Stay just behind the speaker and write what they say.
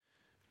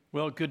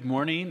Well, good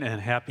morning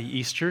and happy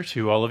Easter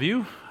to all of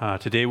you.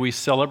 Today we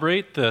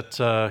celebrate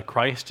that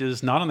Christ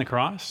is not on the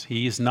cross,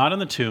 He's not in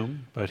the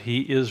tomb, but He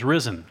is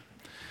risen.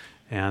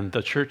 And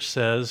the church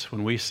says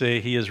when we say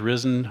He is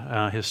risen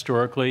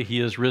historically, He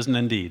is risen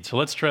indeed. So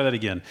let's try that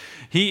again.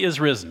 He is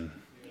risen.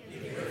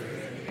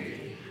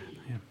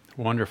 Yeah,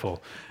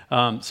 wonderful.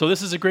 So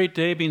this is a great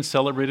day being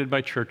celebrated by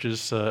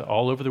churches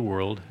all over the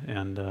world,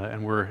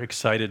 and we're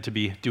excited to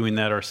be doing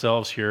that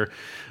ourselves here.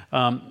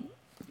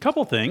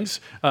 Couple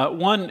things.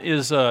 One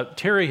is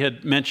Terry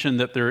had mentioned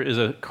that there is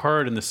a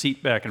card in the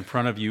seat back in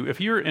front of you. If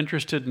you're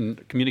interested in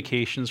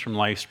communications from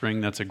LifeSpring,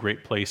 that's a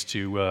great place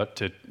to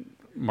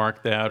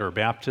mark that, or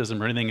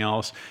baptism or anything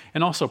else,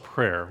 and also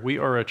prayer. We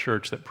are a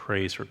church that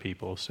prays for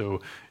people, so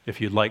if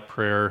you'd like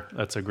prayer,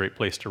 that's a great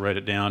place to write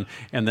it down.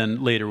 And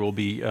then later we'll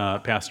be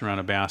passing around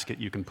a basket.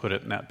 You can put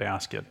it in that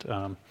basket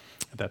at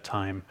that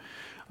time.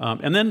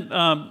 And then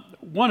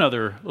one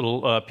other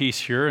little piece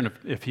here, and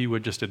if you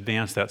would just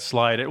advance that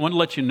slide, I want to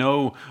let you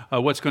know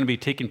what's going to be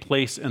taking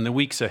place in the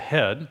weeks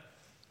ahead.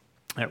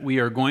 We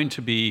are going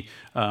to be,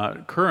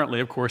 currently,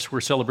 of course,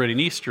 we're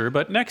celebrating Easter,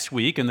 but next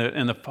week and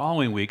the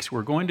following weeks,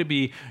 we're going to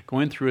be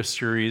going through a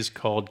series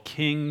called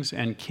Kings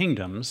and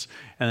Kingdoms,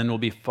 and then we'll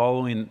be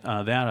following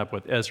that up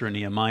with Ezra and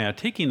Nehemiah,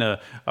 taking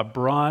a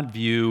broad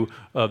view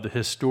of the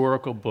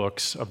historical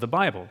books of the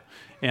Bible.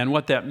 And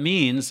what that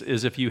means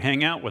is if you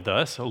hang out with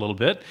us a little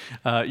bit,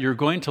 you're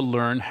going to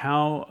learn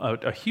how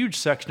a huge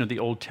section of the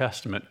Old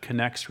Testament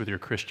connects with your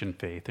Christian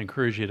faith. I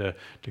encourage you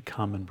to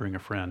come and bring a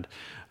friend.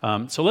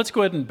 So let's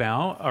go ahead and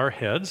bow our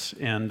heads,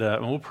 and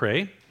we'll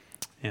pray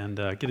and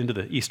get into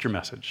the Easter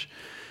message.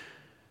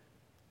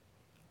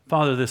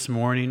 Father, this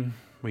morning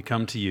we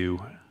come to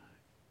you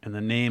in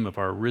the name of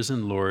our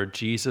risen Lord,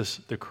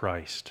 Jesus the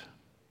Christ,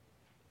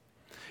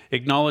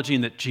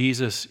 acknowledging that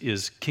Jesus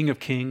is King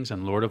of Kings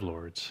and Lord of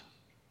Lords.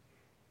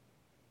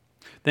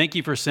 Thank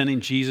you for sending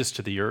Jesus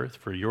to the earth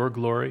for your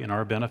glory and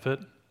our benefit.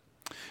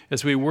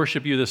 As we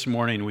worship you this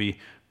morning, we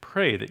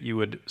pray that you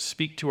would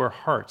speak to our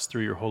hearts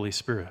through your Holy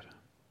Spirit.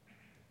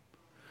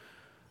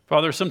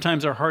 Father,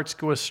 sometimes our hearts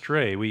go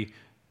astray. We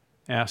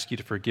ask you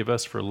to forgive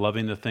us for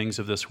loving the things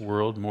of this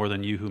world more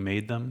than you who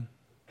made them.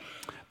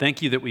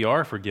 Thank you that we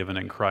are forgiven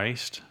in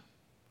Christ.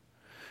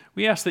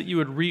 We ask that you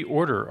would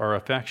reorder our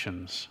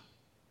affections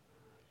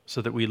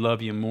so that we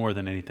love you more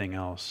than anything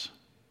else.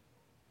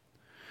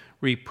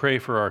 We pray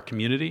for our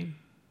community,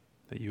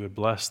 that you would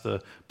bless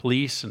the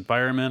police and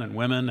firemen and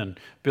women and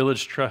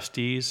village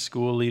trustees,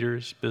 school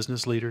leaders,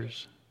 business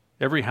leaders,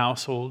 every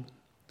household,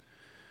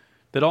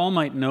 that all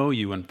might know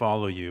you and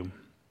follow you.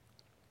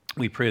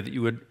 We pray that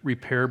you would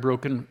repair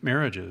broken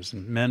marriages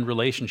and mend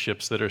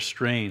relationships that are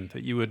strained,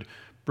 that you would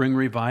bring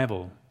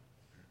revival.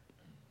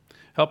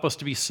 Help us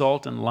to be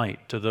salt and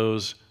light to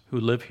those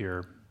who live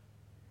here.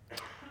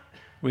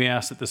 We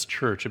ask that this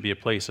church would be a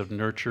place of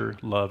nurture,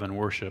 love, and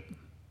worship.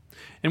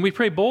 And we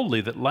pray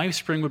boldly that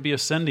LifeSpring would be a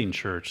sending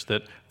church,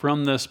 that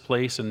from this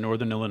place in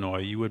northern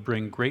Illinois, you would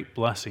bring great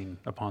blessing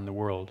upon the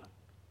world.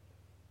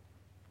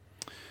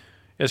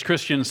 As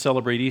Christians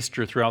celebrate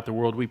Easter throughout the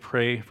world, we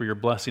pray for your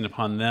blessing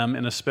upon them,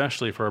 and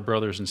especially for our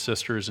brothers and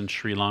sisters in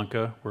Sri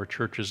Lanka, where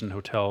churches and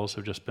hotels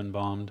have just been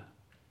bombed.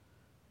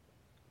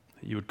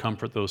 That you would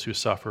comfort those who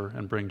suffer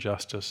and bring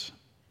justice.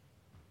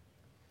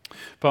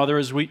 Father,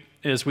 as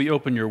we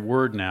open your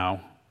word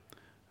now,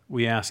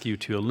 we ask you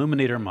to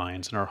illuminate our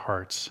minds and our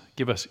hearts.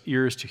 Give us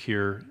ears to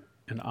hear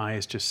and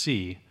eyes to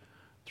see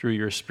through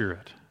your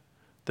Spirit.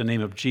 The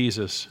name of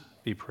Jesus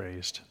be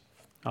praised.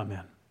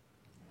 Amen.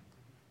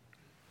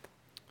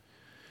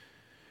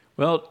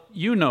 Well,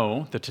 you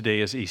know that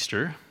today is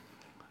Easter,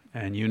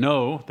 and you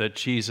know that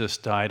Jesus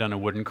died on a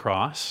wooden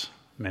cross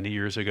many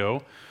years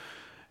ago,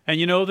 and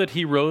you know that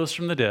he rose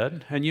from the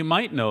dead, and you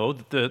might know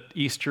that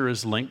Easter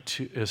is linked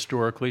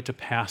historically to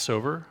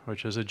Passover,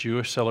 which is a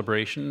Jewish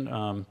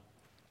celebration.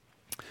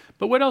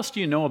 But what else do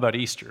you know about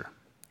Easter?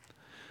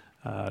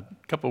 A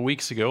couple of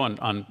weeks ago,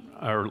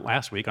 or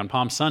last week on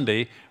Palm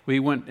Sunday, we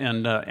went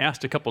and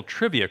asked a couple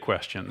trivia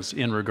questions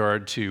in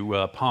regard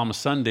to Palm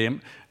Sunday.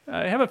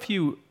 I have a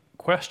few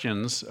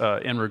questions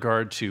in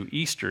regard to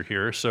Easter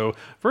here. So,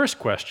 first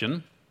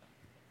question: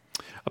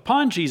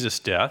 upon Jesus'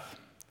 death,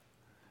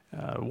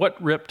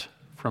 what ripped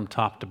from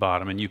top to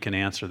bottom? And you can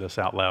answer this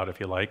out loud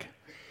if you like.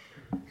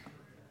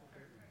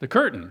 The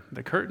curtain,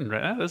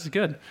 right? This is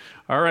good.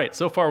 All right,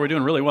 so far we're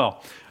doing really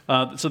well.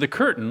 So the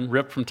curtain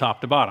ripped from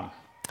top to bottom.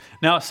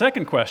 Now,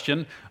 second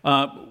question,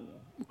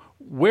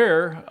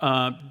 where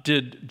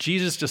did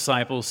Jesus'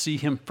 disciples see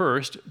him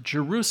first,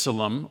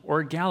 Jerusalem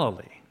or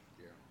Galilee?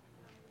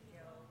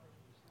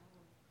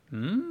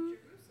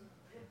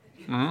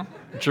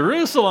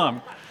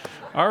 Jerusalem.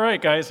 All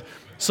right, guys.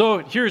 So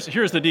here's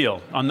the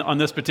deal on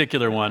this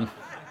particular one.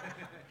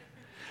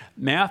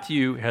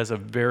 Matthew has a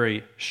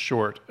very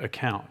short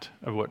account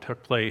of what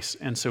took place,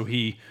 and so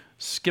he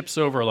skips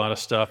over a lot of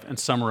stuff and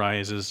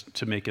summarizes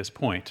to make his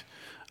point.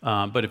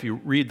 But if you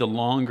read the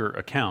longer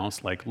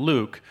accounts, like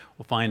Luke,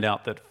 we'll find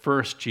out that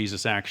first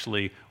Jesus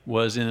actually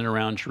was in and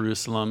around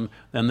Jerusalem,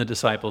 then the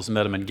disciples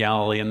met him in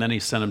Galilee, and then he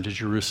sent them to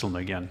Jerusalem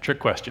again. Trick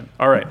question.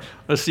 All right,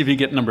 let's see if you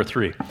get number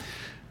 3.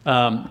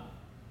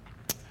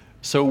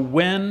 So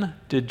when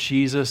did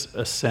Jesus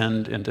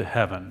ascend into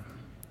heaven?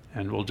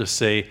 And we'll just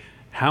say,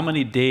 how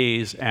many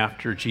days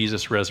after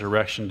Jesus'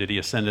 resurrection did he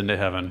ascend into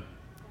heaven?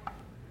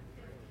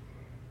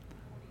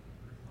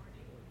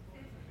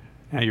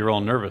 Yeah, you're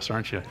all nervous,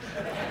 aren't you?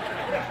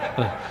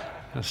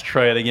 Let's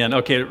try it again.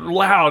 Okay,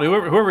 loud.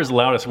 Whoever's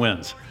loudest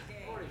wins.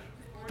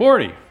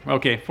 40.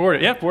 Okay,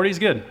 40. Yeah, 40 is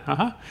good.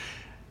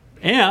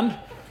 And,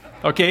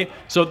 okay,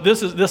 so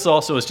this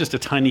also is just a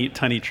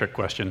tiny trick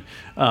question.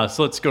 So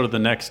let's go to the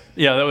next.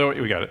 Yeah,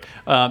 we got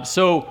it.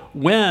 So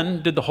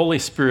when did the Holy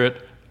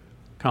Spirit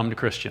come to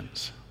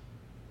Christians?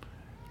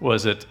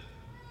 Was it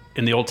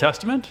in the Old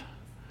Testament,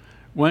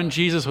 when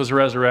Jesus was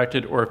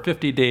resurrected, or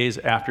 50 days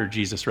after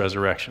Jesus'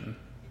 resurrection?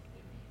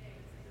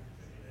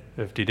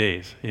 50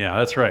 days. Yeah,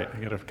 that's right. I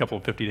got a couple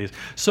of 50 days.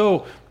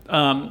 So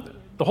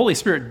the Holy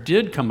Spirit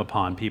did come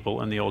upon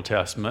people in the Old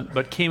Testament,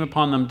 but came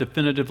upon them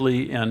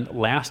definitively and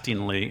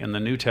lastingly in the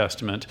New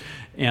Testament.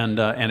 And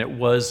it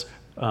was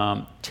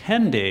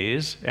 10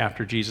 days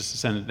after Jesus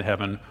ascended to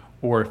heaven,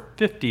 or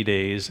 50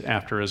 days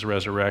after his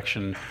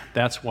resurrection.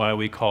 That's why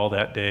we call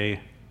that day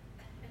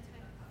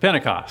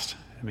Pentecost.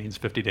 It means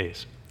 50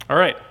 days. All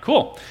right,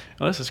 cool.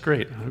 Well, this is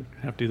great. I'll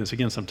have to do this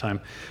again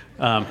sometime.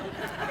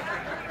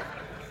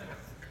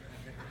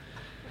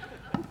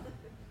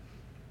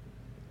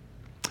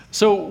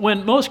 So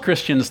when most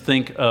Christians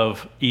think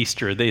of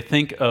Easter, they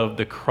think of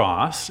the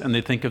cross and they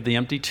think of the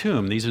empty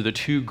tomb. These are the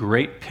two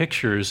great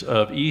pictures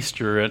of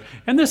Easter.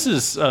 And this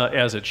is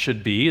as it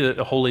should be, that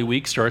Holy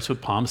Week starts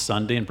with Palm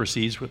Sunday and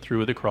proceeds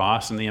through the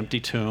cross and the empty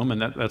tomb.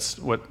 And that's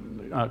what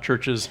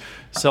churches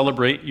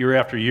celebrate year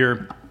after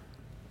year.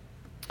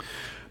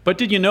 But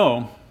did you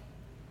know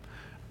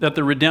that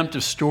the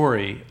redemptive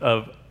story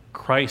of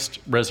Christ's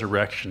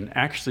resurrection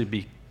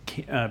actually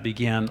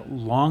began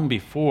long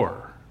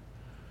before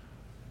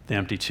the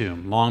empty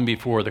tomb, long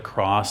before the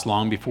cross,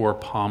 long before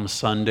Palm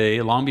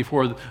Sunday, long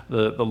before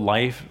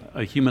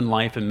the human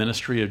life and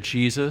ministry of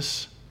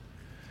Jesus?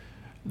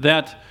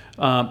 That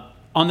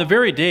on the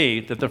very day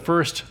that the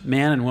first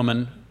man and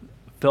woman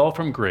fell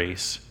from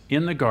grace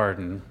in the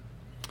garden,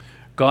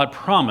 God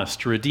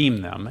promised to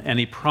redeem them, and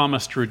he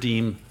promised to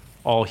redeem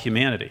all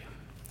humanity.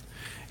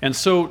 And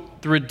so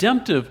the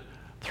redemptive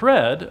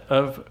thread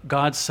of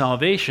God's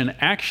salvation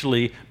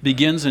actually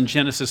begins in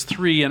Genesis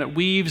 3, and it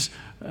weaves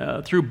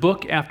through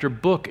book after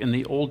book in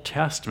the Old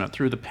Testament,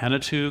 through the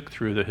Pentateuch,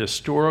 through the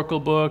historical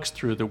books,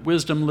 through the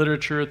wisdom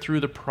literature, through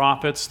the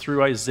prophets,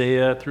 through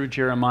Isaiah, through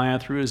Jeremiah,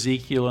 through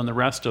Ezekiel, and the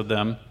rest of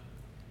them,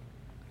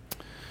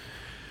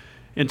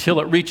 until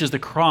it reaches the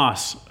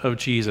cross of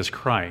Jesus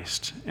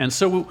Christ. And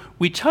so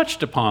we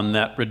touched upon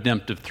that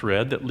redemptive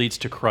thread that leads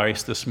to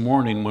Christ this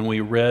morning when we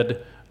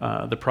read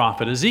the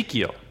prophet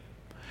Ezekiel.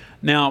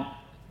 Now,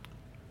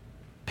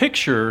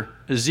 picture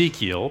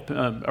Ezekiel,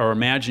 or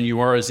imagine you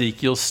are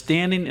Ezekiel,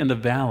 standing in the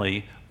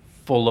valley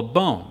full of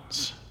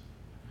bones.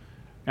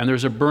 And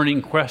there's a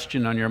burning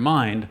question on your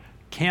mind: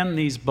 can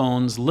these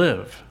bones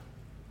live?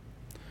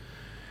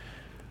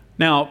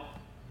 Now,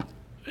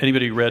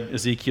 anybody read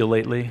Ezekiel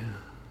lately?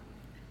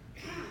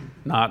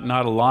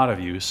 Not a lot of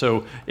you.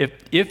 So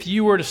if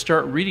you were to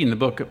start reading the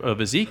book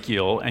of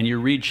Ezekiel and you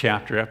read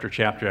chapter after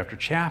chapter after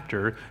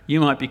chapter,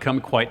 you might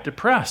become quite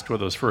depressed with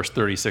those first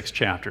 36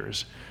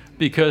 chapters,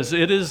 because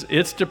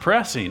it's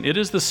depressing. It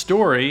is the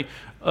story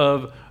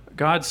of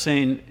God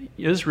saying,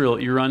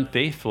 Israel, you're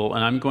unfaithful,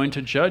 and I'm going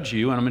to judge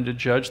you, and I'm going to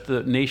judge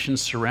the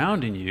nations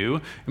surrounding you.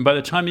 And by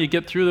the time you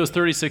get through those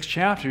 36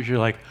 chapters, you're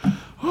like,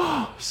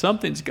 oh,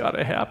 something's got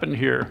to happen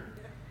here.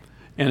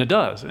 And it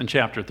does in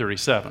chapter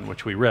 37,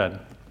 which we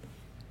read.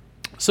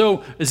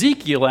 So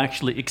Ezekiel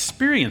actually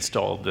experienced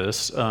all of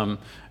this,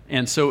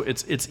 and so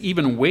it's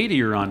even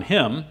weightier on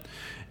him.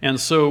 And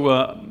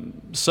so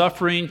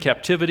suffering,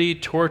 captivity,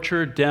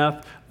 torture,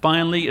 death.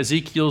 Finally,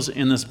 Ezekiel's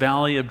in this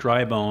valley of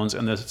dry bones,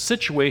 and the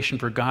situation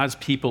for God's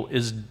people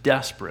is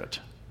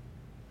desperate.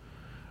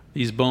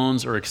 These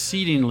bones are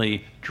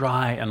exceedingly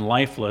dry and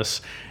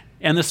lifeless,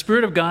 and the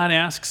Spirit of God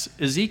asks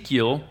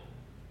Ezekiel,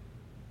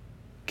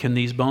 can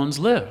these bones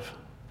live?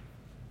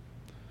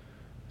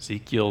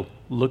 Ezekiel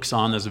looks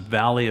on this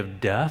valley of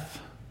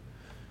death,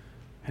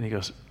 and he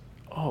goes,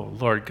 oh,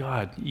 Lord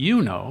God,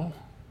 you know.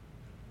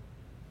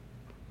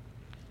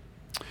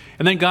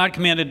 And then God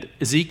commanded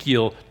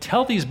Ezekiel,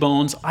 tell these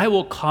bones, I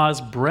will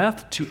cause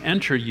breath to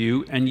enter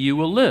you, and you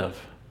will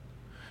live.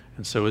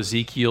 And so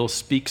Ezekiel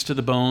speaks to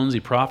the bones,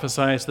 he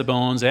prophesies to the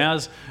bones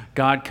as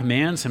God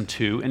commands him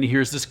to, and he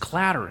hears this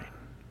clattering.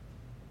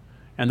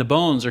 And the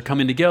bones are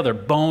coming together,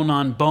 bone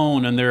on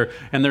bone, and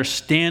they're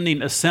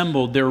standing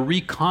assembled, they're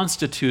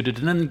reconstituted,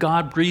 and then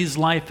God breathes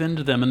life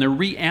into them, and they're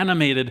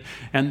reanimated,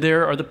 and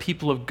there are the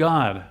people of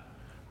God,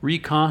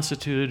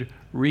 reconstituted,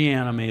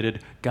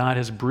 reanimated. God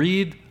has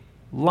breathed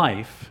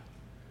life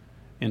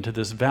into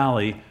this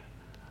valley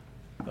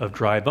of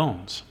dry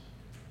bones.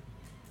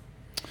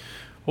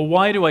 Well,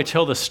 why do I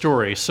tell this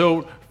story?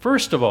 So,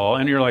 first of all,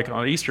 and you're like,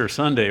 on Easter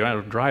Sunday,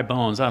 dry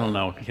bones, I don't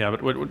know,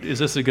 Cabot, is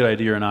this a good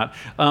idea or not?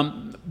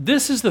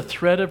 This is the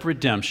thread of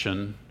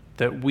redemption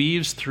that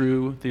weaves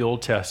through the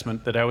Old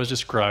Testament that I was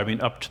describing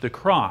up to the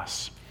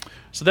cross.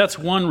 So that's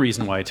one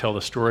reason why I tell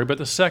the story, but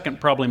the second,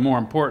 probably more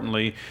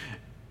importantly,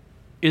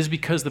 is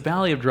because the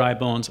Valley of Dry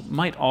Bones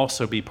might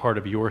also be part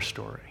of your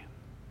story.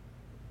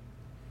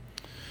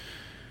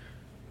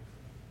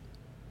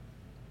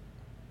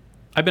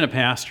 I've been a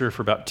pastor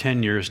for about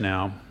 10 years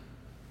now,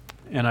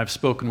 and I've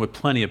spoken with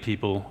plenty of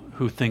people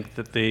who think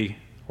that they,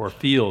 or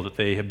feel that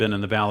they have been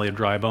in the Valley of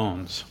Dry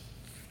Bones.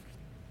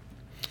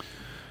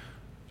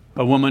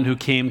 A woman who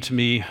came to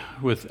me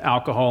with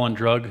alcohol and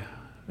drug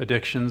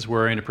addictions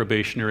wearing a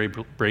probationary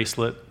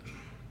bracelet.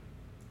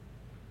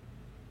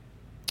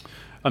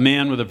 A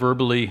man with a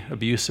verbally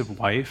abusive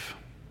wife,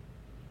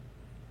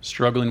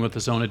 struggling with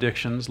his own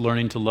addictions,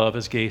 learning to love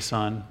his gay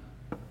son.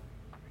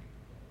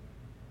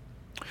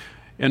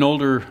 An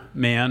older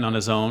man on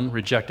his own,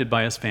 rejected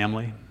by his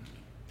family.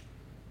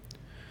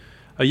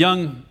 A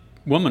young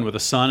woman with a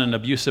son and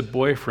an abusive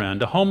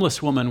boyfriend. A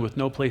homeless woman with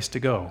no place to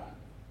go.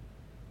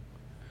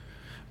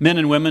 Men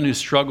and women who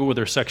struggle with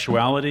their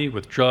sexuality,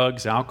 with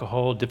drugs,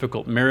 alcohol,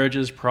 difficult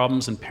marriages,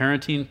 problems in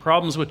parenting,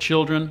 problems with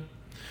children,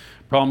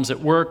 problems at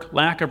work,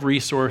 lack of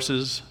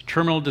resources,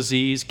 terminal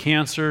disease,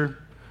 cancer,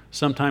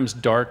 sometimes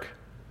dark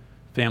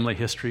family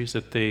histories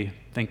that they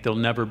think they'll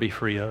never be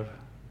free of.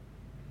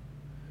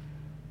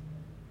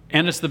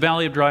 And it's the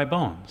Valley of Dry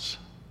Bones.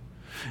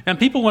 And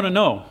people want to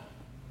know,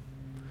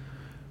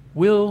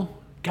 will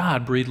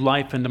God breathe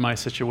life into my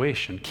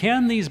situation?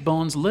 Can these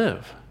bones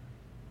live?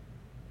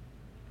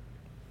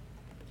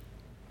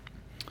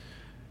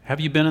 Have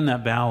you been in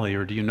that valley,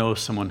 or do you know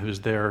someone who's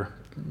there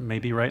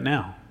maybe right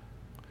now?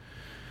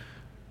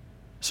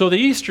 So the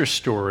Easter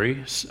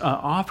story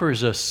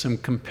offers us some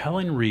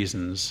compelling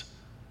reasons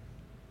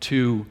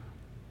to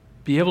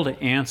be able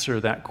to answer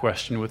that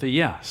question with a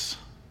yes.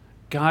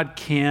 God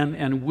can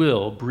and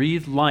will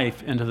breathe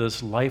life into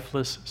this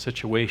lifeless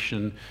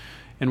situation,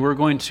 and we're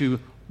going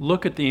to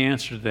look at the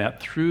answer to that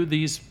through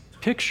these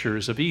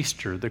pictures of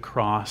Easter, the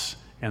cross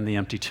and the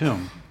empty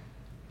tomb.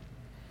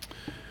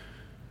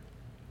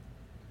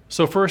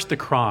 So first, the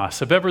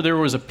cross. If ever there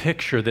was a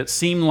picture that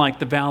seemed like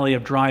the Valley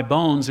of Dry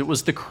Bones, it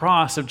was the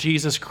cross of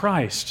Jesus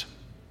Christ.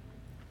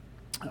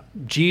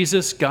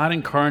 Jesus, God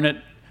incarnate,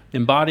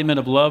 embodiment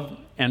of love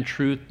and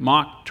truth,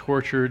 mocked,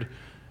 tortured,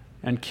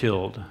 and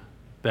killed.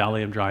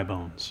 Valley of Dry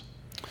Bones.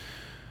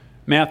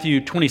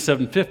 Matthew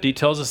 27:50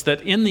 tells us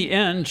that in the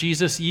end,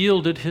 Jesus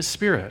yielded his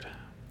spirit.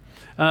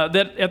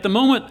 That at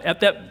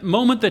that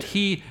moment that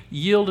he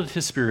yielded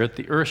his spirit,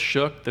 the earth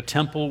shook, the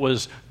temple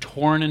was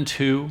torn in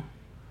two,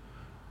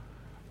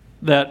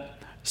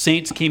 that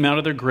saints came out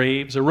of their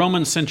graves. A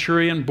Roman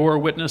centurion bore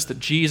witness that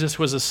Jesus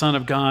was the Son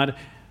of God.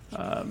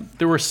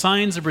 There were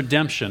signs of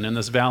redemption in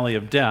this valley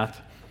of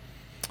death.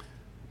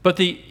 But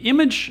the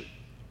image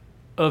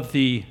of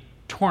the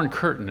torn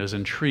curtain is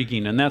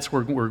intriguing, and that's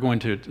where we're going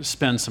to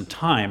spend some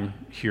time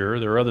here.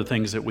 There are other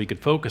things that we could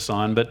focus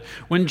on, but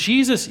when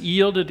Jesus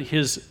yielded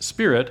his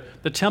spirit,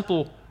 the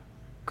temple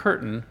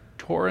curtain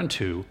tore in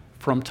two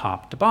from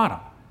top to bottom.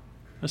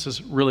 This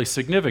is really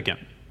significant.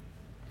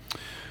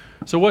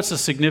 So what's the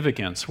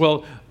significance?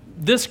 Well,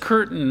 this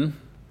curtain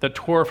that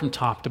tore from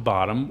top to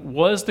bottom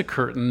was the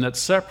curtain that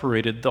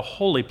separated the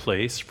holy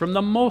place from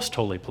the most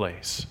holy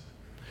place.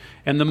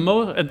 And the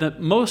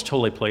most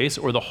holy place,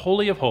 or the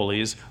Holy of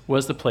Holies,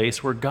 was the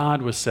place where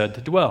God was said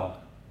to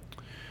dwell.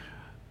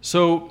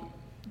 So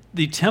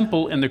the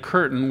temple and the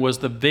curtain was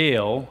the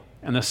veil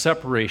and the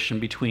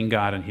separation between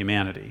God and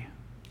humanity.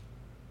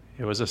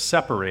 It was a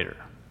separator.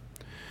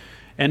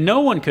 And no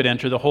one could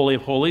enter the Holy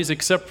of Holies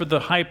except for the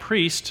high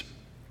priest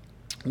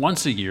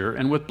once a year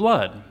and with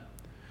blood.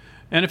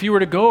 And if you were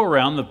to go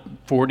around the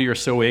 40 or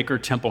so acre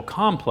temple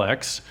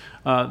complex,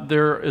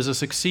 there is a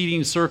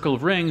succeeding circle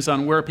of rings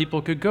on where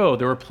people could go.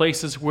 There were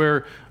places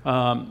where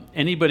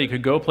anybody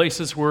could go,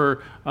 places where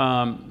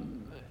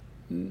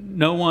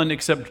no one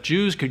except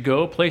Jews could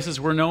go, places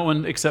where no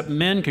one except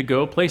men could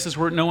go, places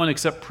where no one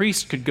except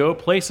priests could go,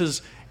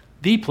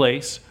 the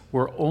place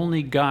where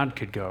only God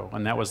could go,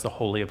 and that was the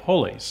Holy of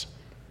Holies.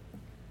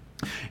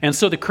 And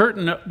so the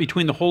curtain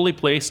between the holy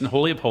place and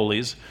Holy of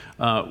Holies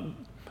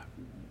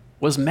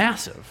was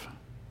massive.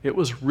 It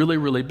was really,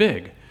 really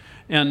big.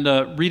 And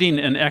reading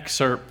an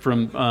excerpt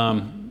from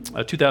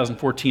a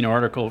 2014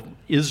 article,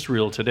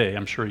 Israel Today,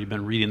 I'm sure you've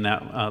been reading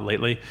that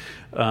lately,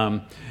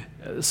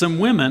 some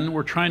women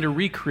were trying to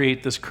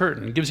recreate this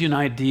curtain. It gives you an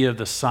idea of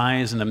the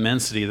size and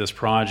immensity of this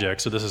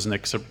project. So this is an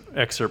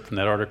excerpt from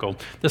that article.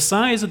 The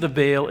size of the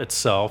veil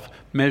itself,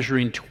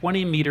 measuring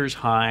 20 meters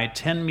high,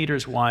 10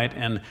 meters wide,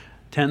 and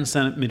 10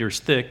 centimeters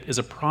thick, is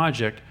a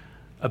project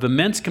of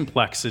immense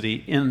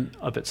complexity in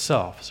of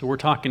itself. So we're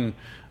talking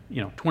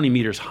 20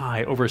 meters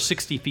high, over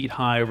 60 feet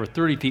high, over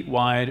 30 feet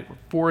wide,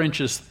 4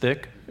 inches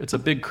thick. It's a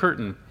big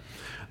curtain.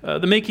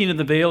 The making of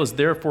the veil is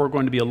therefore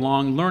going to be a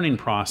long learning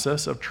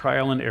process of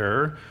trial and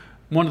error.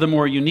 One of the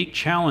more unique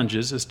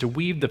challenges is to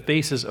weave the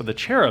faces of the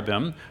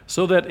cherubim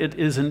so that it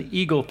is an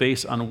eagle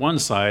face on one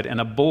side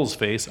and a bull's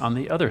face on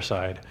the other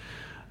side.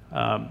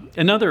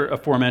 Another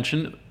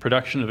aforementioned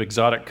production of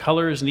exotic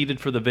colors needed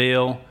for the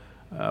veil.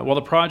 While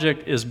the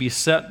project is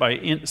beset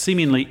by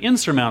seemingly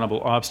insurmountable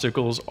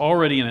obstacles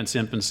already in its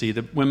infancy,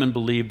 the women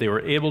believed they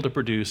were able to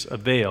produce a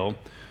veil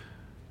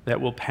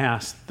that will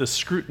pass the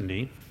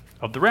scrutiny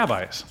of the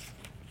rabbis.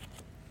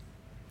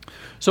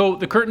 So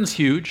the curtain's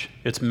huge,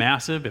 it's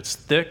massive, it's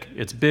thick,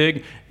 it's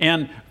big,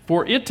 and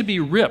for it to be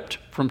ripped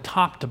from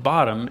top to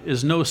bottom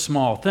is no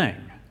small thing.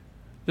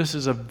 This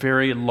is a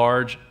very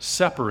large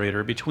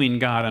separator between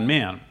God and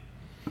man.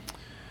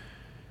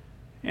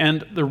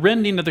 And the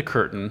rending of the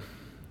curtain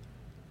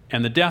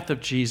and the death of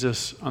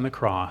Jesus on the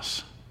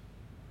cross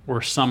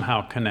were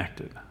somehow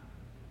connected.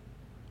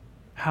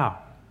 How?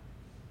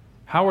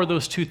 How are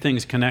those two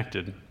things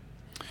connected?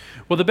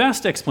 Well, the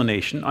best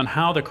explanation on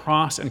how the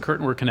cross and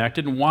curtain were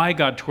connected and why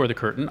God tore the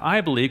curtain,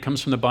 I believe,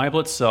 comes from the Bible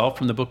itself,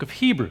 from the book of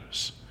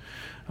Hebrews.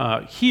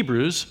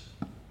 Hebrews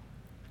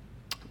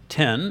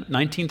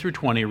 10:19 through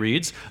 20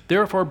 reads,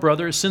 "Therefore,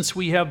 brothers, since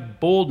we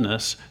have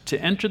boldness to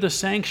enter the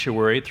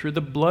sanctuary through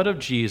the blood of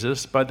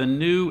Jesus by the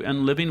new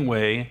and living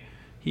way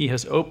he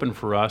has opened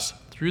for us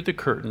through the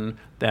curtain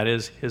that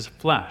is his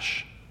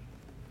flesh."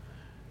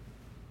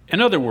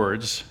 In other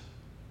words,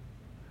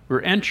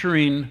 we're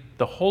entering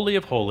the Holy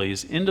of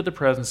Holies into the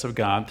presence of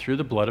God through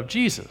the blood of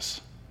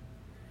Jesus.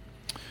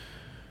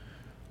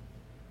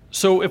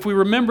 So if we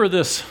remember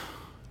this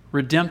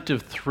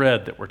redemptive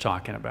thread that we're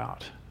talking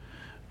about,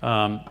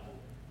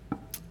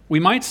 we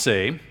might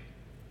say,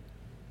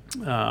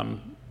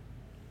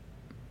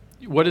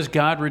 what is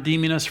God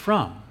redeeming us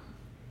from?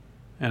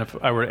 And if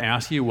I were to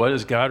ask you, what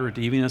is God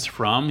redeeming us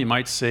from? You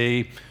might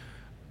say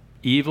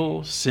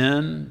evil,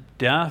 sin,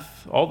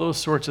 death, all those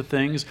sorts of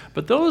things.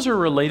 But those are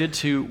related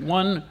to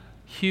one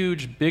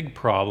huge, big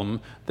problem,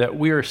 that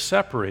we are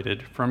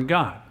separated from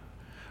God.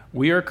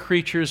 We are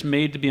creatures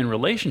made to be in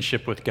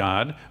relationship with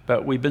God,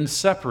 but we've been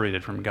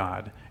separated from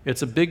God.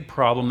 It's a big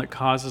problem that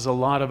causes a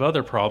lot of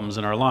other problems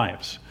in our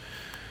lives.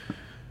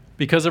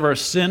 Because of our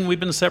sin, we've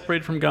been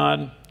separated from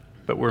God,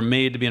 but we're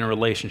made to be in a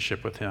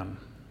relationship with him.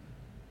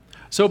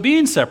 So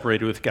being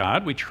separated with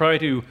God, we try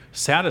to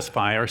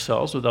satisfy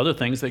ourselves with other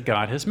things that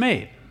God has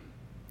made.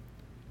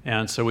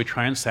 And so we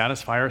try and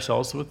satisfy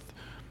ourselves with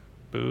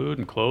food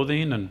and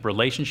clothing and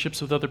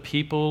relationships with other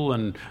people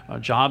and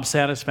job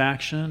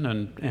satisfaction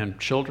and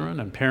children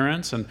and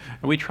parents. And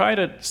we try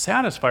to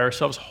satisfy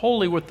ourselves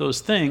wholly with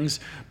those things,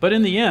 but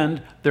in the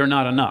end, they're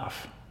not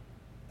enough.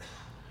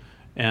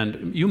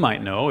 And you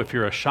might know, if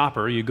you're a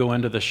shopper, you go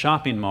into the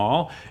shopping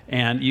mall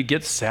and you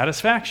get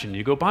satisfaction.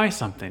 You go buy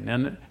something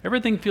and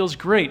everything feels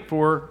great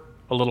for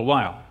a little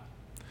while.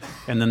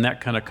 And then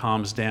that kind of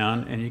calms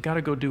down and you got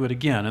to go do it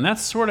again. And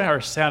that's sort of our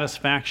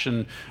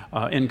satisfaction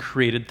in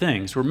created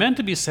things. We're meant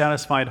to be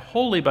satisfied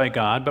wholly by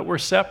God, but we're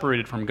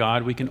separated from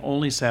God. We can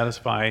only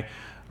satisfy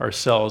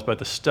ourselves by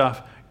the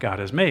stuff God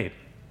has made.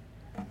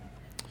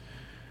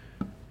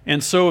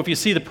 And so if you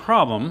see the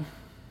problem,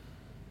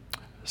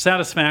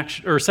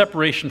 satisfaction or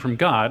separation from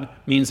God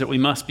means that we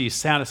must be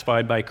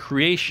satisfied by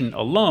creation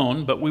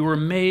alone, but we were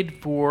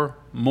made for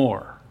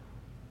more.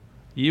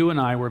 You and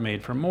I were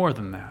made for more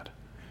than that.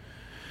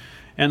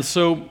 And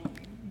so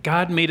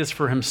God made us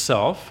for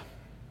himself,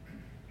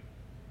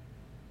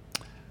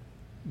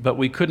 but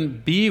we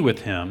couldn't be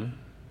with him,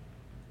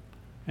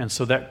 and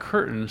so that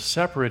curtain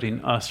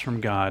separating us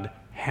from God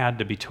had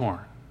to be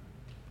torn.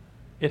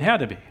 It had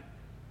to be.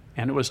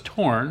 And it was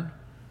torn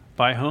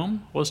by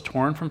whom? It was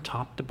torn from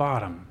top to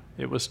bottom.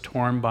 It was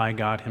torn by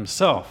God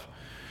himself.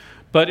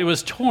 But it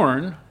was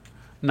torn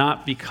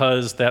not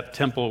because that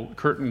temple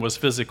curtain was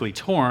physically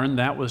torn.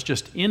 That was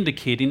just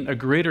indicating a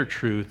greater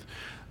truth,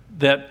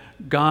 that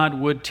God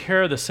would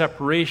tear the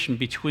separation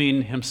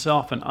between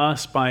himself and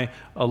us by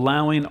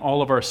allowing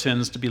all of our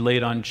sins to be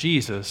laid on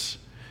Jesus.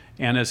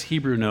 And as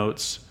Hebrew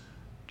notes,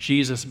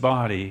 Jesus'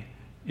 body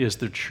is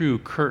the true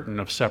curtain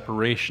of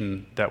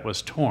separation that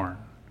was torn.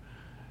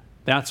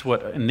 That's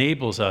what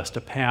enables us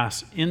to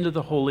pass into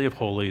the Holy of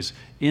Holies,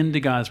 into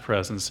God's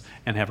presence,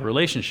 and have a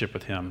relationship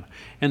with him.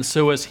 And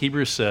so, as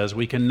Hebrews says,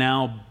 we can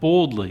now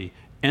boldly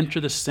enter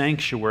the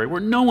sanctuary where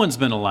no one's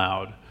been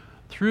allowed,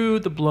 through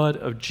the blood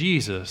of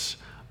Jesus,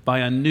 by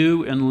a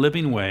new and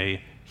living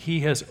way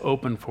he has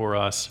opened for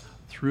us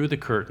through the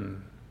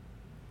curtain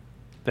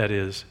that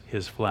is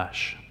his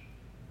flesh.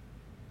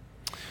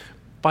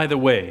 By the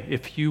way,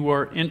 if you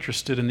are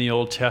interested in the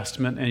Old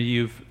Testament and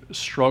you've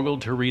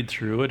struggled to read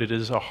through it, it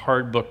is a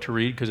hard book to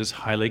read because it's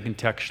highly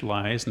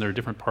contextualized and there are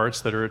different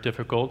parts that are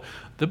difficult.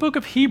 The book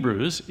of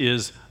Hebrews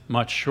is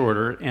much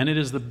shorter, and it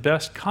is the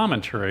best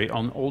commentary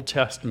on the Old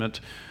Testament,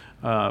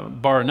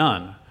 bar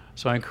none.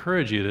 So I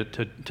encourage you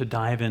to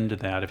dive into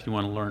that if you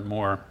want to learn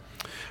more.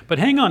 But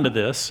hang on to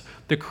this.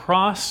 The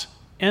cross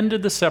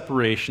ended the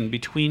separation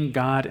between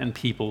God and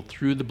people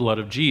through the blood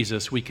of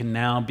Jesus. We can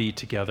now be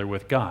together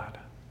with God.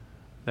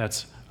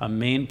 That's a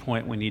main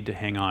point we need to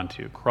hang on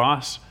to.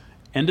 Cross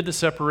ended the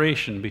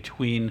separation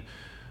between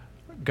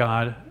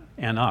God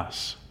and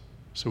us,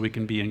 so we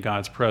can be in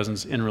God's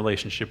presence in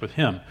relationship with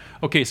him.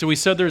 Okay, so we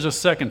said there's a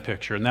second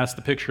picture, and that's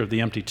the picture of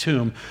the empty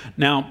tomb.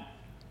 Now,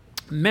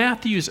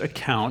 Matthew's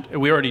account,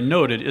 we already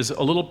noted, is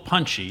a little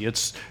punchy.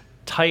 It's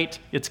tight,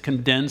 it's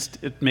condensed,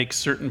 it makes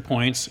certain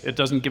points, it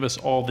doesn't give us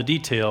all the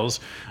details.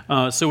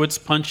 So it's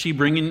punchy,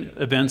 bringing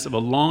events of a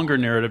longer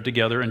narrative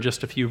together in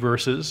just a few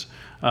verses.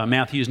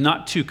 Matthew's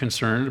not too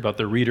concerned about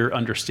the reader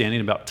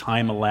understanding about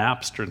time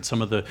elapsed or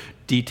some of the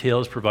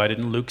details provided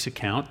in Luke's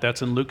account.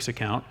 That's in Luke's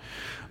account.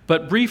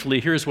 But briefly,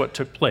 here's what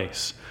took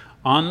place.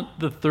 On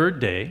the third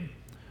day,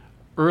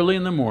 early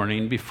in the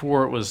morning,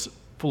 before it was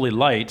fully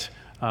light,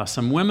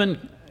 some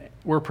women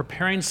were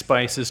preparing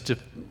spices to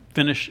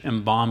finish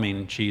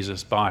embalming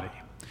Jesus' body.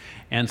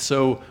 And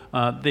so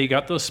they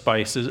got those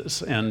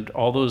spices and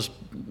all those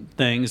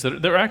things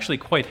that they're actually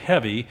quite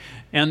heavy.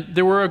 And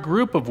there were a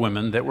group of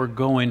women that were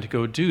going to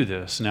go do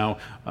this. Now,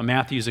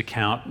 Matthew's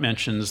account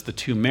mentions the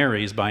two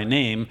Marys by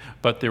name,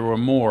 but there were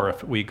more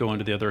if we go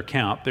into the other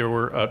account. There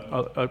were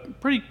a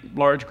pretty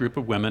large group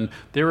of women.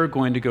 They were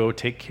going to go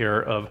take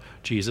care of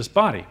Jesus'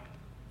 body.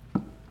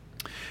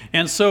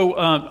 And so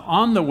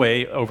on the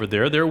way over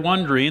there, they're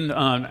wondering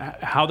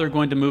how they're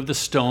going to move the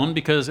stone,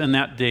 because in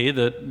that day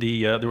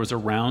there was a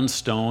round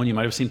stone. You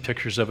might have seen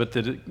pictures of it,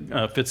 that it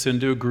fits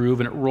into a groove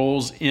and it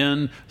rolls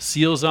in,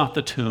 seals off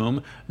the tomb.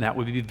 And that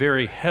would be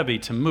very heavy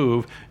to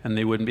move, and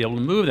they wouldn't be able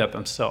to move that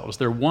themselves.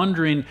 They're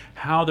wondering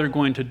how they're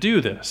going to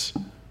do this.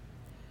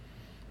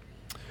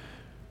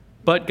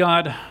 But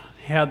God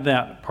had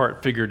that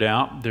part figured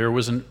out. There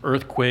was an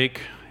earthquake.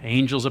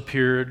 Angels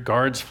appeared,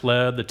 guards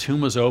fled, the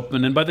tomb was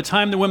open, and by the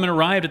time the women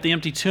arrived at the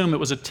empty tomb, it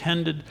was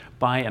attended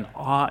by an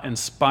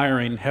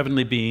awe-inspiring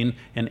heavenly being,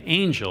 an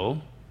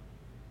angel,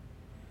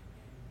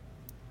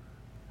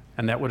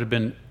 and that would have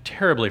been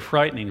terribly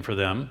frightening for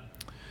them.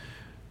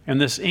 And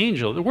this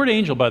angel, the word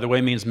angel, by the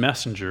way, means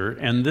messenger,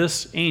 and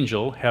this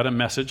angel had a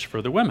message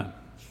for the women.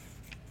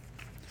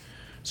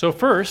 So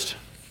first,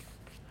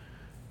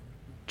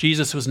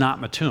 Jesus was not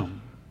in the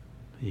tomb.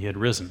 He had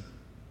risen.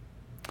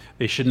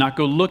 They should not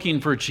go looking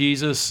for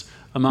Jesus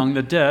among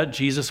the dead.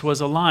 Jesus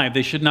was alive.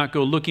 They should not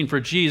go looking for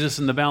Jesus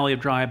in the valley of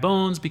dry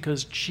bones,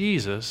 because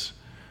Jesus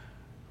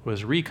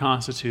was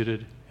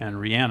reconstituted and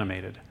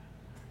reanimated.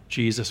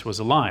 Jesus was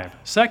alive.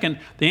 Second,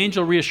 the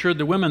angel reassured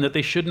the women that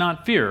they should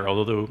not fear,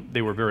 although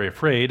they were very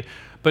afraid,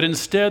 but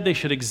instead they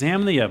should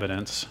examine the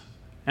evidence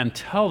and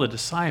tell the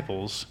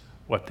disciples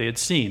what they had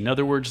seen. In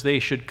other words, they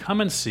should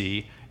come and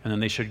see, and then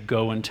they should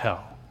go and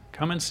tell.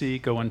 Come and see,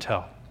 go and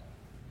tell.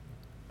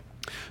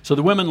 So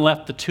the women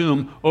left the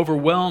tomb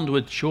overwhelmed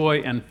with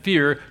joy and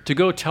fear to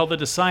go tell the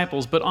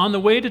disciples. But on the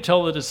way to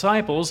tell the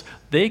disciples,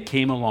 they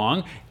came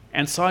along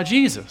and saw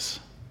Jesus.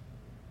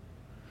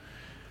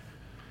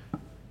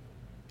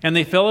 And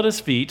they fell at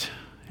his feet,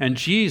 and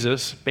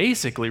Jesus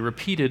basically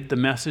repeated the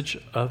message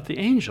of the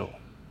angel.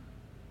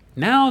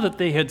 Now that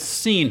they had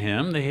seen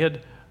him,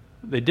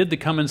 they did the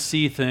come and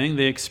see thing,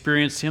 they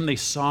experienced him, they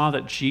saw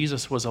that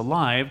Jesus was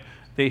alive,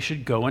 they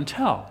should go and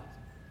tell.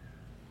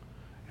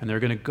 And they're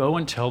going to go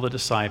and tell the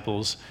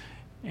disciples.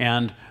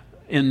 And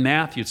in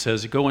Matthew it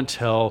says, go and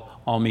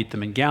tell, I'll meet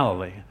them in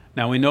Galilee.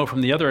 Now we know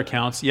from the other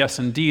accounts, yes,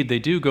 indeed, they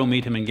do go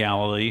meet him in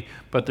Galilee,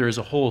 but there's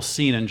a whole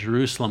scene in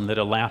Jerusalem that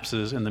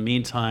elapses. In the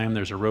meantime,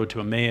 there's a road to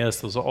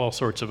Emmaus. There's all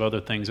sorts of other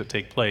things that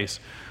take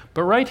place.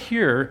 But right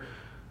here,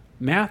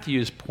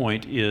 Matthew's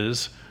point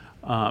is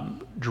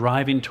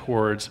driving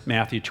towards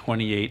Matthew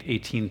 28,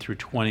 18 through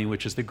 20,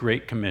 which is the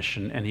Great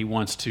Commission, and he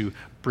wants to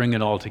bring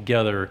it all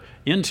together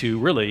into,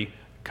 really,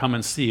 come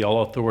and see.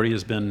 All authority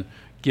has been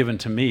given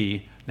to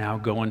me. Now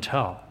go and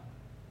tell.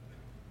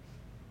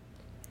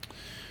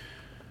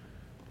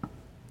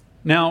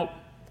 Now,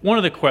 one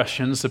of the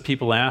questions that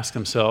people ask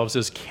themselves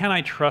is, can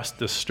I trust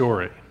this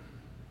story?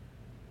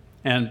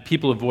 And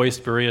people have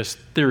voiced various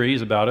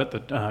theories about it,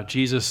 that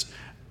Jesus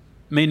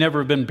may never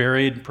have been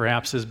buried.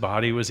 Perhaps his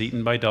body was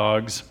eaten by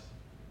dogs.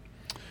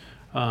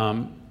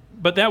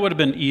 But that would have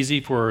been easy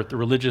for the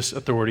religious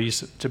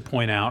authorities to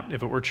point out.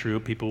 If it were true,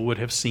 people would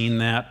have seen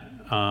that.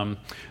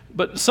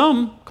 But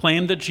some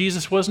claim that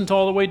Jesus wasn't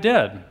all the way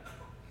dead.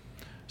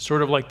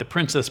 Sort of like the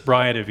Princess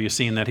Bride, have you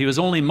seen that? He was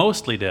only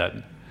mostly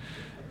dead.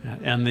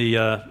 And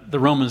the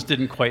Romans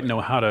didn't quite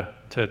know how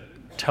to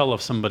tell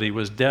if somebody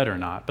was dead or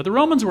not. But the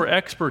Romans were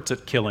experts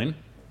at killing.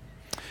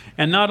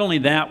 And not only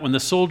that, when the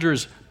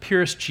soldiers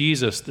pierced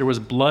Jesus, there was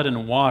blood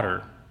and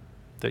water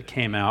that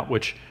came out,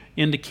 which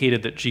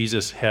indicated that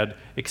Jesus had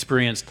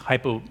experienced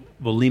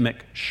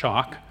hypovolemic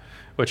shock,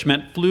 which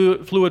meant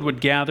fluid would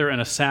gather in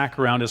a sac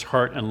around his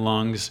heart and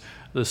lungs.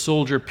 The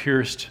soldier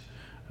pierced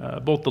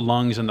both the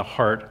lungs and the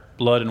heart.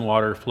 Blood and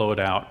water flowed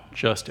out,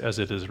 just as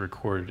it is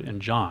recorded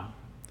in John.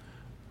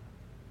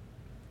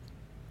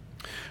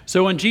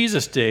 So in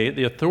Jesus' day,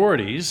 the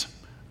authorities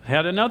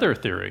had another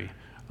theory,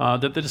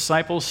 that the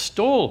disciples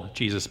stole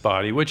Jesus'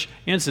 body, which,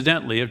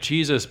 incidentally, if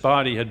Jesus'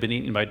 body had been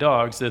eaten by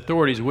dogs, the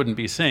authorities wouldn't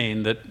be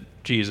saying that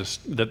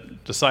the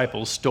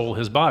disciples stole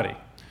his body.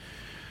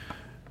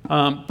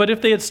 But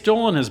if they had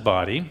stolen his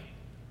body,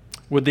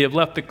 would they have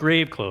left the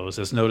grave clothes,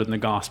 as noted in the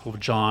Gospel of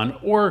John,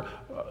 or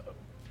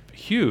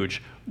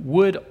huge.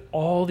 Would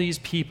all these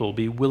people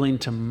be willing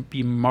to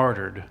be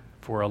martyred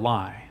for a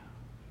lie?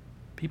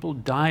 People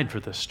died for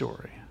this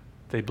story.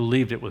 They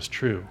believed it was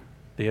true.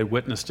 They had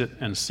witnessed it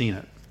and seen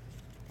it.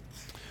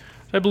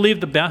 I believe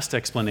the best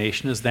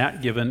explanation is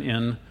that given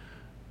in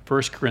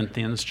 1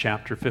 Corinthians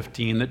chapter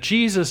 15, that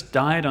Jesus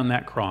died on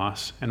that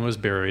cross and was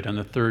buried. On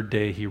the third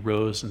day he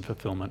rose in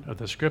fulfillment of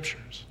the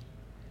Scriptures.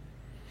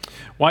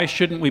 Why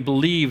shouldn't we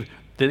believe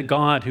that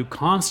God who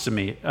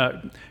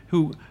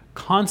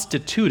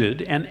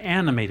constituted and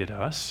animated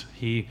us,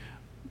 he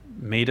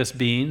made us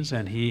beings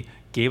and he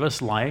gave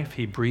us life,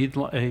 he breathed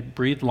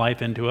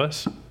life into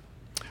us?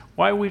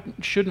 Why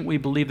shouldn't we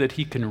believe that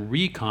he can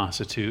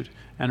reconstitute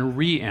and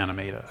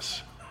reanimate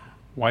us?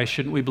 Why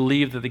shouldn't we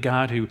believe that the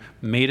God who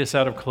made us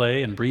out of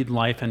clay and breathed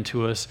life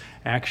into us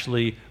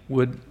actually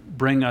would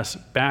bring us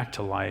back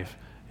to life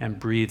and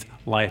breathe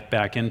life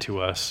back into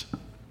us?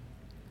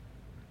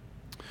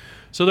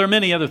 So there are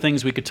many other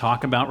things we could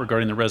talk about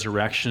regarding the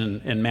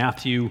resurrection. In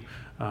Matthew,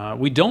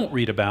 we don't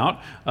read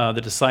about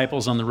the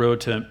disciples on the road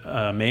to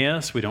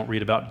Emmaus. We don't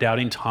read about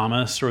doubting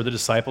Thomas or the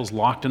disciples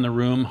locked in the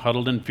room,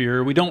 huddled in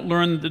fear. We don't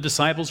learn that the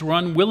disciples were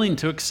unwilling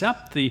to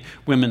accept the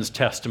women's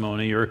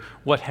testimony or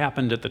what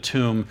happened at the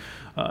tomb.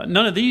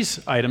 None of these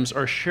items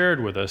are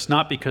shared with us,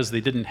 not because they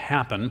didn't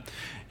happen.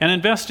 And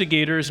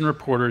investigators and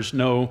reporters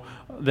know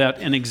that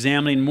in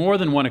examining more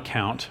than one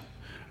account,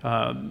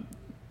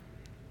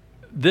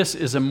 this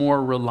is a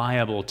more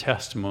reliable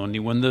testimony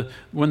when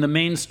the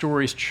main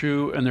story is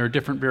true and there are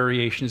different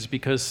variations,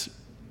 because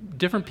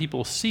different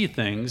people see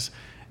things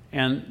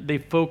and they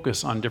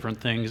focus on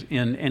different things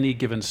in any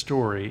given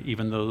story,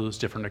 even though those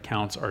different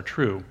accounts are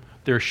true.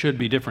 There should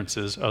be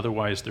differences,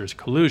 otherwise there's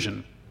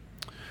collusion.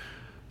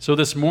 So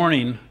this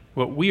morning,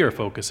 what we are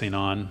focusing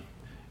on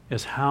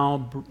is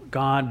how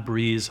God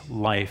breathes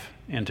life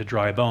into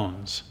dry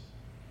bones.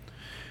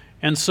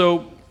 And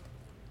so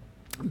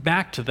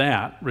back to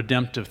that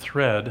redemptive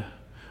thread,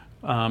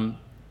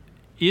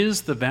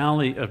 is the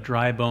valley of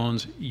dry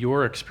bones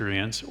your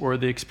experience or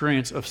the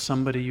experience of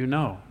somebody you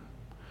know?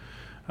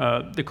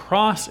 The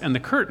cross and the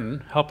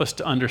curtain help us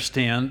to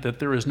understand that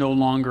there is no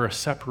longer a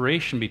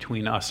separation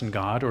between us and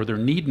God, or there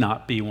need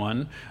not be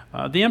one.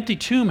 The empty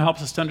tomb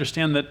helps us to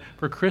understand that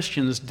for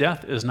Christians,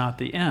 death is not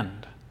the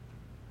end.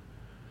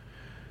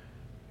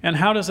 And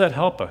how does that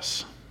help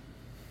us?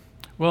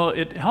 Well,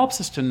 it helps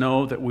us to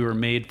know that we were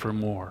made for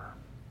more.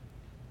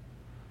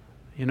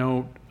 You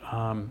know,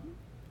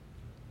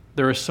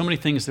 there are so many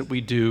things that we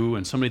do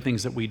and so many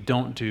things that we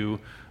don't do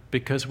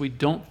because we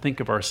don't think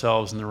of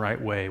ourselves in the right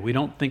way. We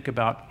don't think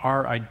about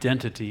our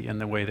identity in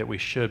the way that we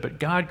should. But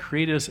God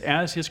created us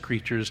as his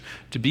creatures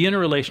to be in a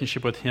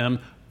relationship with him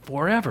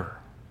forever.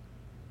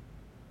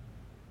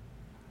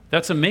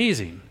 That's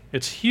amazing.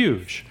 It's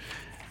huge.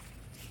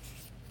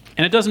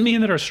 And it doesn't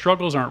mean that our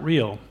struggles aren't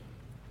real,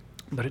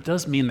 but it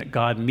does mean that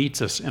God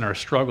meets us in our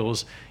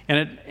struggles.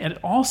 And it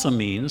also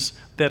means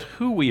that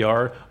who we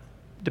are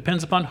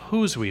depends upon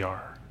whose we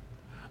are.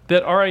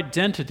 That our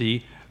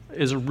identity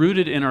is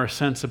rooted in our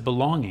sense of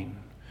belonging.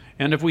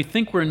 And if we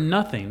think we're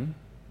nothing,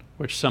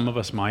 which some of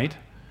us might,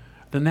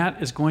 then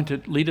that is going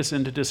to lead us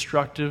into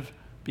destructive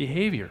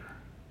behavior.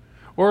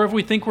 Or if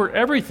we think we're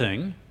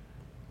everything,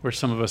 which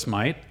some of us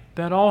might,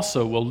 that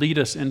also will lead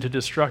us into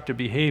destructive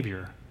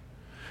behavior.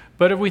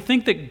 But if we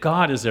think that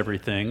God is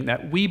everything,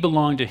 that we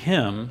belong to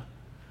him,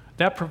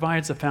 that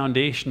provides a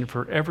foundation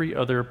for every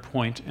other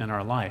point in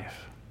our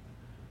life.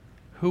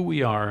 Who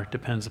we are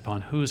depends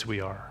upon whose we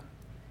are.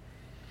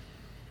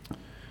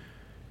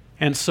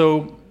 And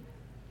so,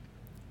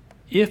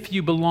 if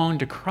you belong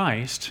to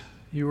Christ,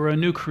 you are a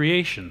new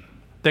creation.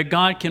 That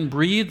God can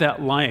breathe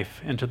that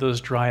life into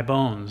those dry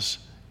bones,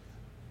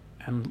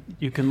 and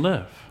you can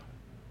live.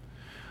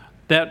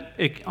 That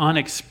on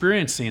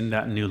experiencing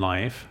that new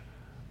life,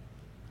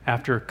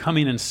 after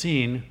coming and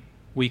seeing,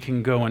 we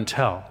can go and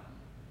tell.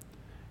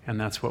 And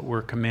that's what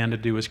we're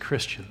commanded to do as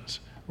Christians.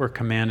 We're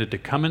commanded to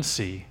come and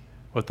see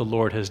what the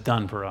Lord has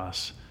done for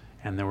us,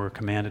 and then we're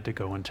commanded to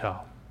go and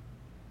tell.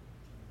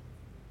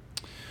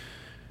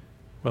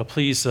 Well,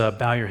 please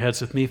bow your heads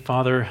with me.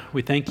 Father,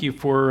 we thank you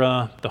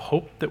for the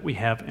hope that we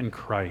have in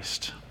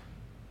Christ.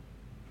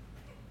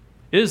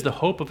 It is the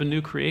hope of a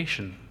new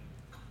creation.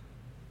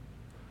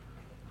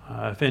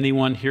 If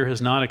anyone here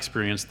has not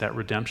experienced that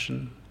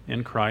redemption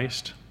in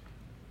Christ,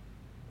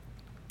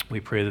 we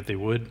pray that they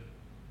would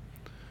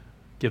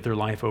give their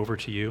life over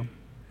to you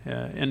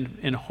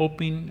in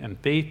hoping and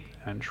faith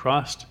and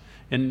trust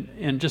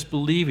and just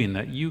believing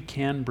that you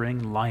can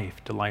bring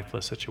life to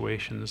lifeless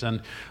situations.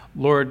 And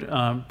Lord,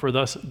 for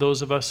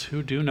those of us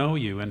who do know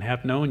you and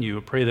have known you,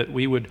 I pray that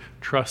we would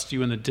trust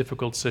you in the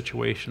difficult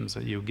situations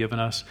that you've given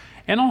us,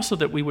 and also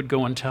that we would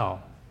go and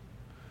tell,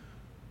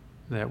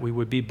 that we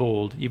would be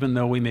bold, even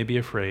though we may be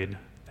afraid,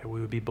 that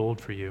we would be bold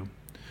for you.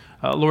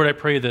 Lord, I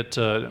pray that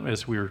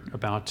as we're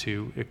about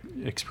to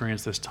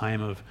experience this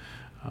time of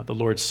the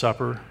Lord's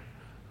Supper,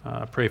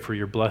 pray for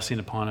your blessing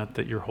upon it,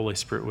 that your Holy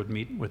Spirit would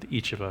meet with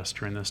each of us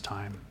during this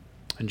time.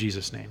 In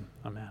Jesus' name,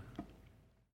 amen.